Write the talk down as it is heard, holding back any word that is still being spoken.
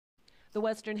The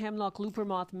western hemlock looper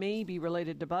moth may be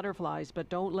related to butterflies, but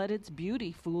don't let its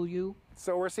beauty fool you.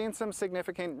 So we're seeing some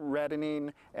significant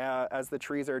reddening as the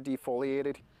trees are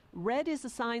defoliated. Red is a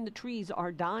sign the trees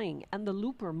are dying, and the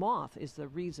looper moth is the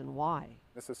reason why.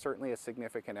 This is certainly a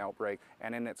significant outbreak,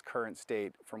 and in its current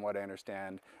state, from what I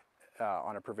understand,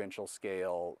 on a provincial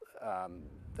scale,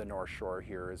 the North Shore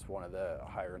here is one of the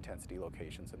higher intensity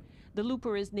locations. The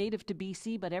looper is native to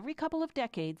BC, but every couple of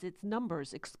decades its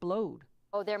numbers explode.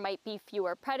 Oh, there might be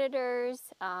fewer predators,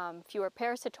 fewer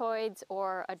parasitoids,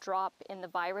 or a drop in the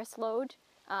virus load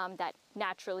that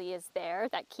naturally is there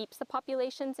that keeps the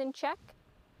populations in check.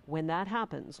 When that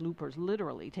happens, loopers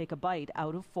literally take a bite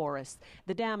out of forests.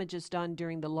 The damage is done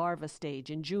during the larva stage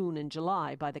in June and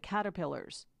July by the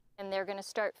caterpillars. And they're going to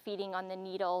start feeding on the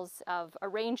needles of a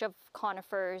range of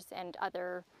conifers and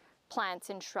other plants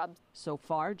and shrubs. So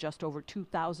far, just over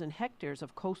 2,000 hectares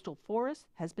of coastal forest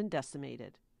has been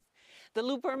decimated. The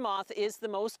looper moth is the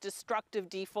most destructive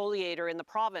defoliator in the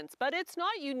province, but it's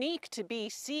not unique to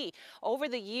BC. Over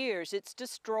the years, it's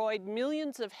destroyed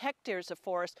millions of hectares of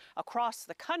forest across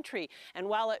the country. And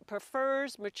while it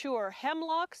prefers mature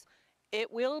hemlocks,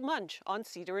 it will munch on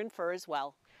cedar and fir as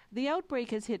well. The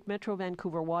outbreak has hit Metro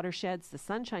Vancouver watersheds, the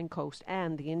Sunshine Coast,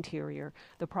 and the interior.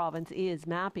 The province is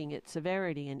mapping its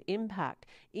severity and impact.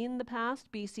 In the past,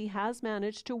 BC has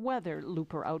managed to weather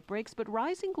looper outbreaks, but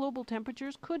rising global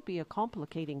temperatures could be a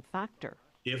complicating factor.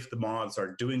 If the moths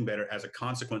are doing better as a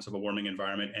consequence of a warming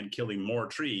environment and killing more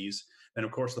trees, then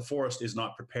of course the forest is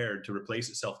not prepared to replace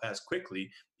itself as quickly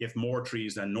if more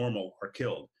trees than normal are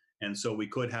killed. And so we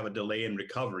could have a delay in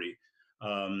recovery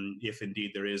if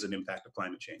indeed there is an impact of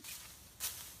climate change.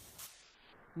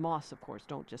 Moths, of course,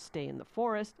 don't just stay in the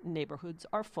forest. Neighbourhoods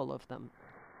are full of them.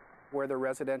 Where the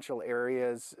residential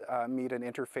areas meet an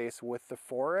interface with the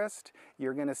forest,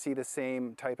 you're going to see the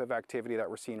same type of activity that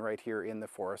we're seeing right here in the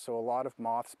forest. So a lot of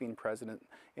moths being present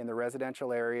in the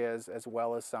residential areas, as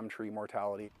well as some tree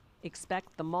mortality.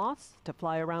 Expect the moths to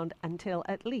fly around until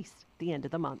at least the end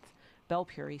of the month. Belle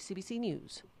Puri, CBC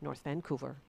News, North Vancouver.